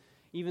been,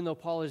 even though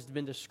Paul has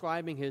been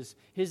describing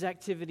his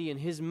activity and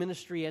his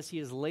ministry as he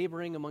is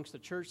laboring amongst the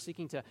church,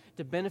 seeking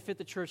to benefit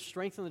the church,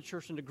 strengthen the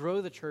church, and to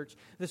grow the church,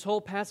 this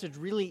whole passage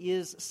really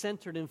is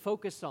centered and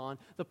focused on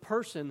the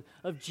person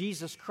of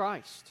Jesus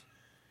Christ.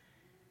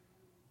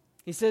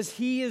 He says,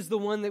 He is the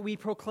one that we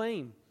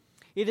proclaim.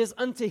 It is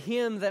unto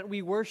Him that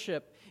we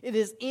worship. It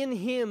is in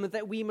Him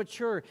that we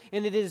mature.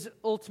 And it is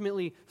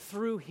ultimately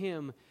through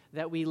Him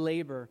that we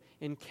labor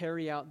and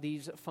carry out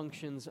these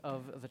functions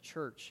of the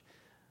church.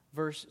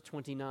 Verse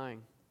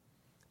 29.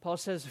 Paul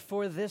says,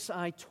 For this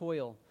I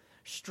toil,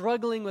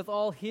 struggling with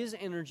all His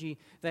energy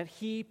that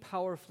He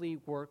powerfully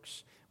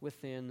works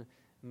within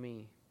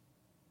me.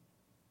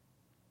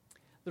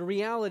 The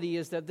reality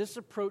is that this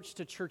approach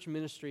to church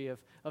ministry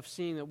of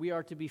seeing that we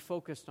are to be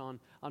focused on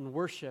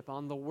worship,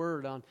 on the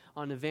Word,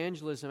 on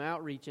evangelism,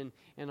 outreach,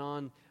 and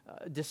on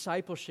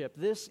discipleship,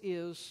 this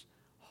is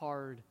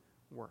hard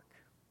work.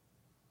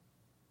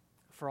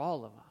 For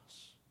all of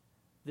us,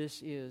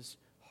 this is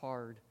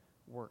hard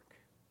work.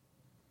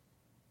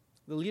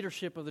 The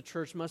leadership of the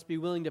church must be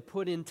willing to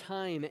put in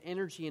time,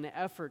 energy, and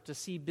effort to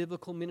see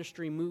biblical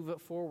ministry move it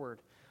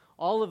forward.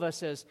 All of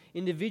us as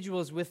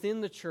individuals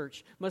within the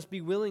church must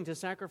be willing to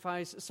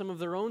sacrifice some of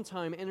their own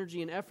time,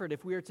 energy, and effort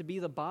if we are to be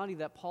the body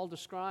that Paul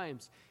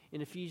describes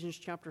in Ephesians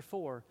chapter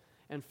 4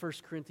 and 1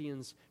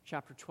 Corinthians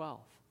chapter 12.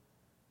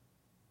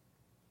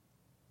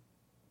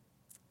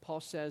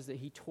 Paul says that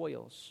he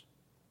toils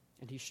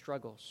and he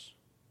struggles.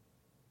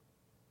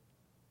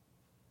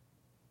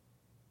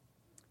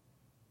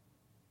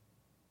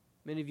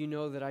 Many of you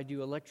know that I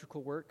do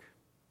electrical work.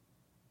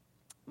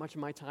 Much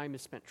of my time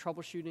is spent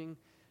troubleshooting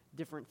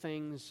different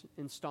things,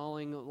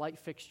 installing light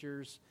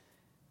fixtures,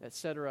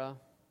 etc.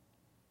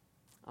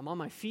 I'm on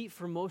my feet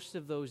for most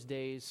of those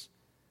days,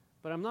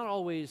 but I'm not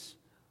always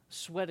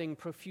sweating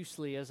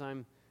profusely as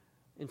I'm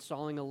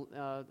installing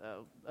a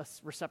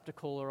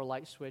receptacle or a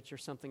light switch or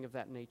something of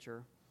that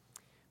nature.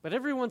 But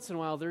every once in a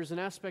while, there's an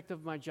aspect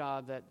of my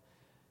job that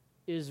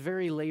is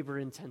very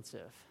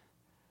labor-intensive.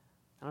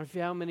 I don't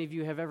know how many of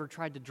you have ever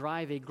tried to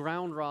drive a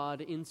ground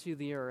rod into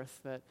the earth.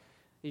 That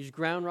these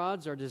ground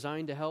rods are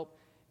designed to help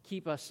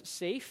keep us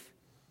safe.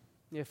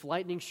 If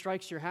lightning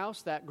strikes your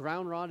house, that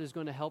ground rod is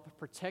going to help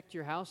protect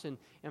your house and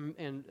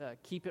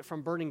keep it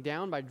from burning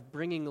down by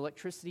bringing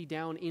electricity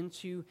down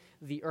into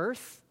the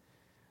earth.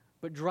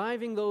 But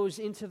driving those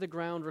into the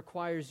ground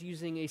requires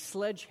using a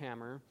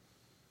sledgehammer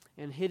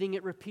and hitting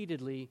it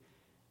repeatedly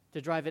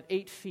to drive it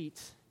 8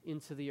 feet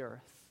into the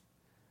earth.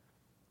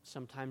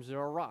 Sometimes there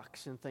are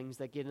rocks and things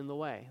that get in the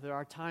way. There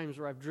are times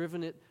where I've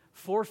driven it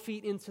 4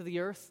 feet into the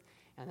earth,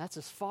 and that's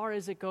as far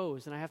as it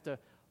goes, and I have to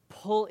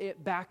pull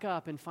it back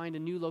up and find a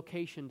new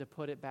location to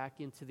put it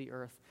back into the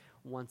earth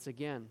once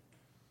again.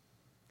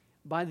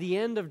 By the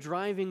end of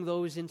driving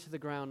those into the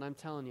ground, I'm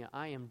telling you,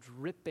 I am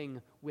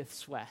dripping with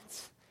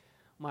sweat.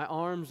 My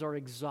arms are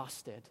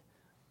exhausted.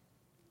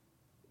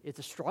 It's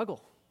a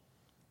struggle.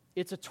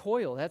 It's a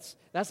toil.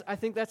 I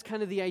think that's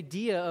kind of the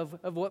idea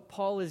of what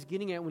Paul is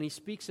getting at when he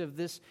speaks of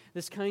this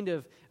kind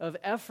of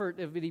effort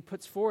that he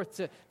puts forth.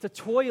 To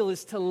toil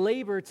is to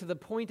labor to the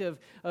point of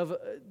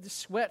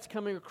sweat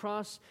coming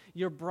across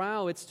your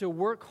brow. It's to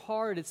work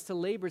hard. It's to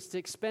labor. It's to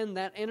expend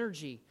that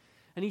energy.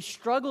 And he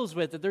struggles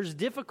with it. There's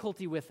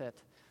difficulty with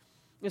it.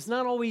 It's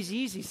not always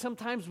easy.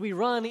 Sometimes we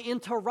run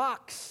into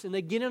rocks and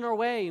they get in our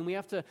way and we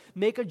have to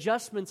make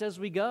adjustments as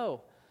we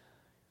go.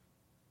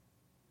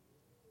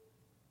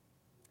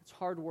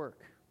 Hard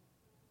work.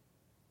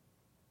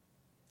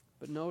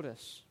 But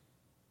notice,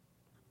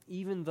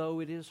 even though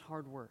it is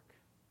hard work,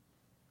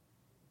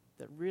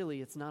 that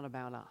really it's not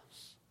about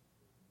us.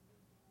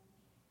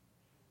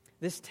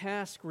 This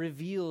task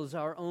reveals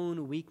our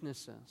own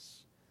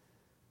weaknesses.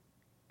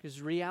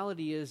 Because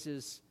reality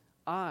is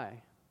I,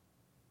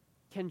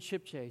 Ken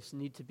Chipchase,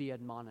 need to be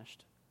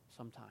admonished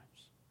sometimes.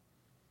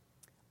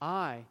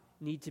 I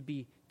need to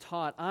be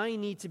taught. I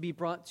need to be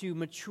brought to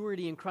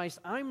maturity in Christ.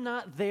 I'm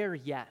not there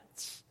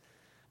yet.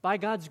 By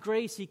God's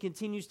grace, He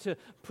continues to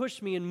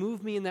push me and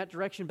move me in that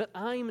direction, but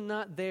I'm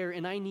not there,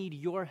 and I need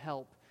your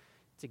help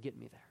to get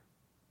me there.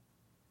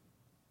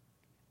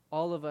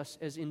 All of us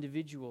as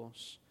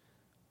individuals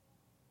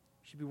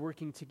should be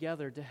working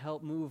together to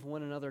help move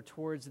one another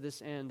towards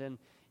this end, and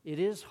it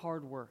is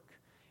hard work.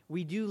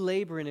 We do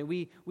labor in it.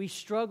 We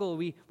struggle.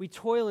 We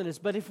toil in this.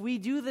 But if we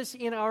do this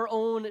in our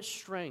own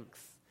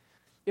strength,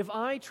 if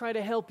I try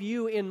to help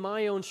you in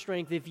my own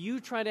strength, if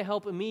you try to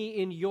help me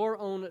in your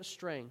own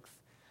strength,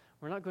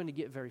 we're not going to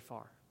get very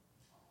far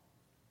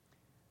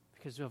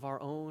because of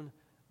our own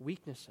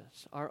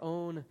weaknesses, our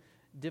own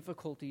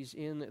difficulties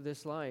in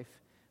this life.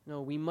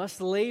 No, we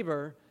must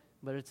labor,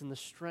 but it's in the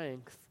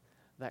strength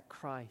that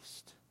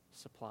Christ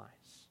supplies.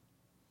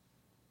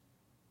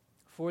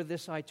 For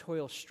this I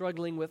toil,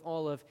 struggling with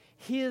all of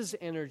His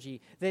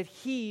energy that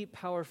He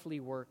powerfully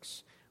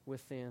works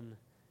within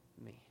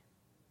me.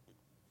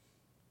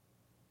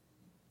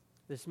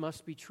 This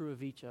must be true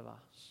of each of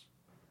us.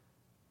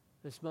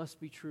 This must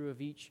be true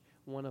of each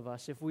one of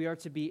us. If we are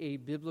to be a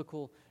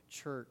biblical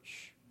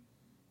church,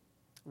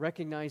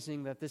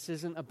 recognizing that this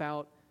isn't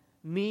about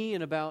me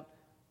and about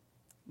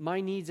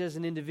my needs as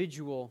an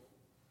individual,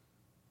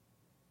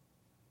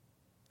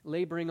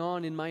 laboring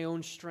on in my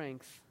own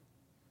strength,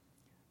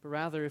 but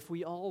rather if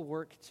we all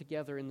work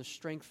together in the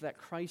strength that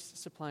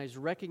Christ supplies,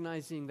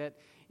 recognizing that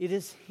it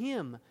is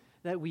Him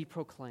that we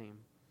proclaim.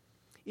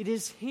 It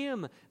is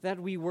Him that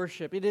we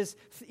worship. It is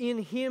in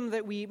Him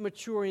that we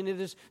mature, and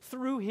it is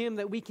through Him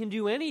that we can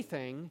do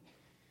anything.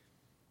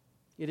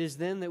 It is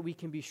then that we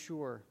can be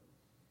sure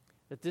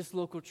that this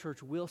local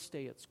church will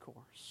stay its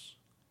course.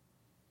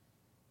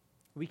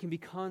 We can be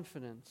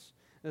confident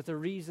that the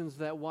reasons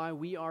that why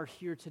we are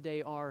here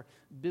today are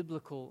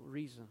biblical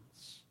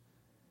reasons.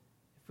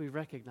 If we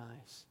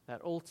recognize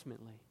that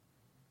ultimately,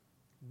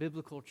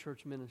 biblical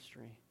church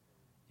ministry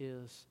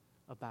is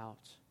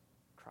about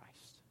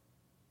Christ.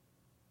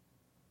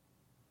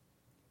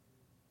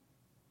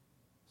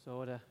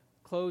 So to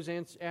close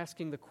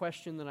asking the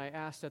question that I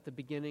asked at the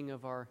beginning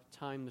of our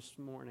time this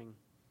morning,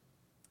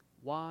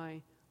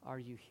 why are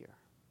you here?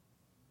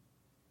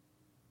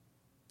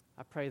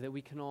 I pray that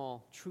we can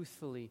all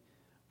truthfully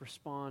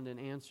respond and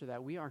answer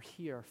that. We are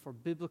here for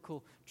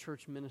biblical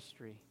church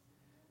ministry,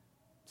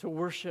 to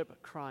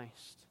worship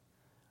Christ,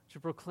 to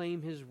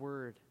proclaim His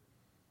word,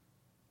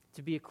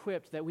 to be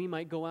equipped that we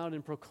might go out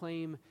and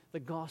proclaim the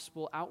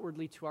gospel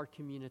outwardly to our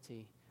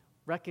community,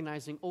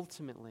 recognizing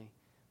ultimately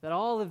that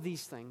all of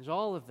these things,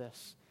 all of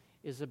this,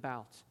 is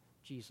about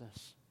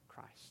Jesus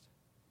Christ.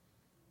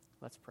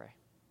 Let's pray.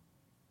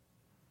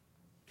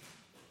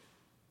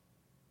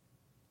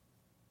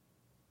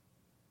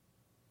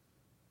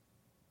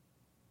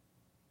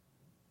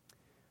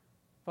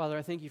 Father,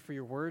 I thank You for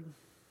Your word,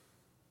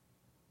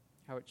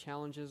 how it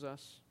challenges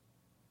us,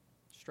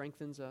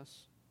 strengthens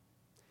us.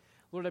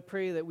 Lord, I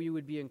pray that we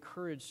would be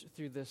encouraged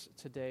through this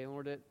today.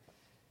 Lord, that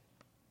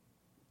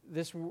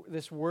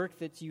this work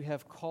that You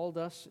have called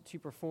us to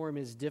perform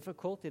is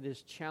difficult. It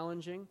is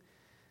challenging.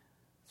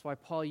 That's why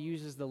Paul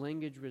uses the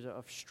language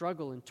of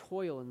struggle and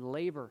toil and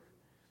labor.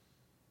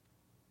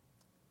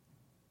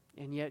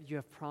 And yet You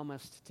have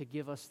promised to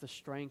give us the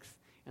strength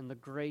and the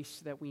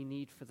grace that we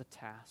need for the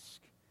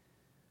task.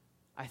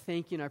 I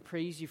thank You and I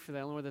praise You for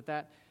that, Lord,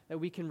 that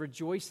we can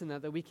rejoice in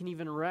that we can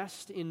even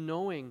rest in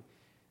knowing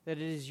that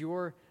it is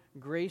Your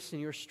grace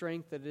and Your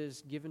strength that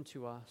is given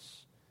to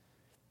us.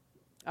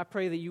 I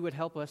pray that You would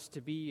help us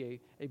to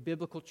be a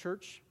biblical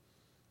church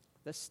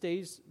that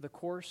stays the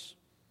course,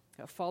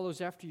 that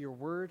follows after Your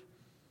word,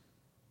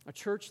 a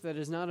church that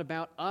is not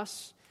about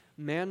us,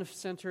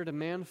 man-centered and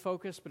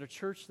man-focused, but a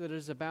church that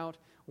is about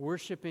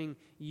worshiping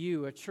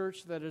You, a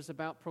church that is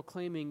about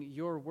proclaiming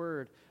Your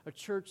word, a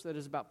church that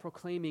is about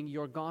proclaiming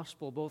Your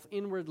gospel, both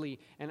inwardly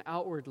and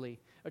outwardly,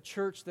 a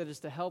church that is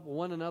to help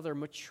one another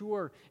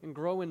mature and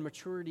grow in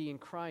maturity in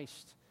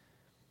Christ,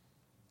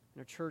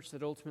 and a church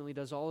that ultimately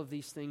does all of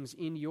these things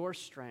in Your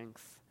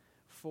strength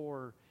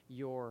for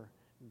Your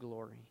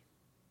glory.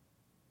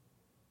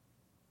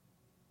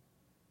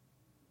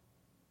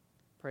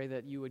 Pray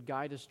that You would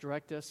guide us,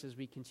 direct us as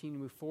we continue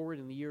to move forward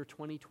in the year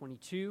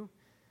 2022.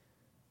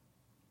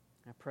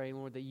 I pray,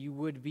 Lord, that You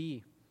would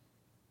be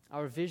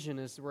our vision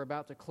as we're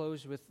about to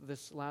close with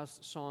this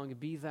last song,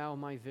 Be Thou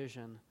My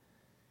Vision,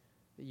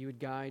 that You would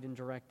guide and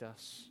direct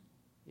us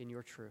in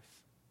Your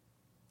truth.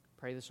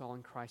 Pray this all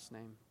in Christ's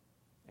name.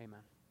 Amen.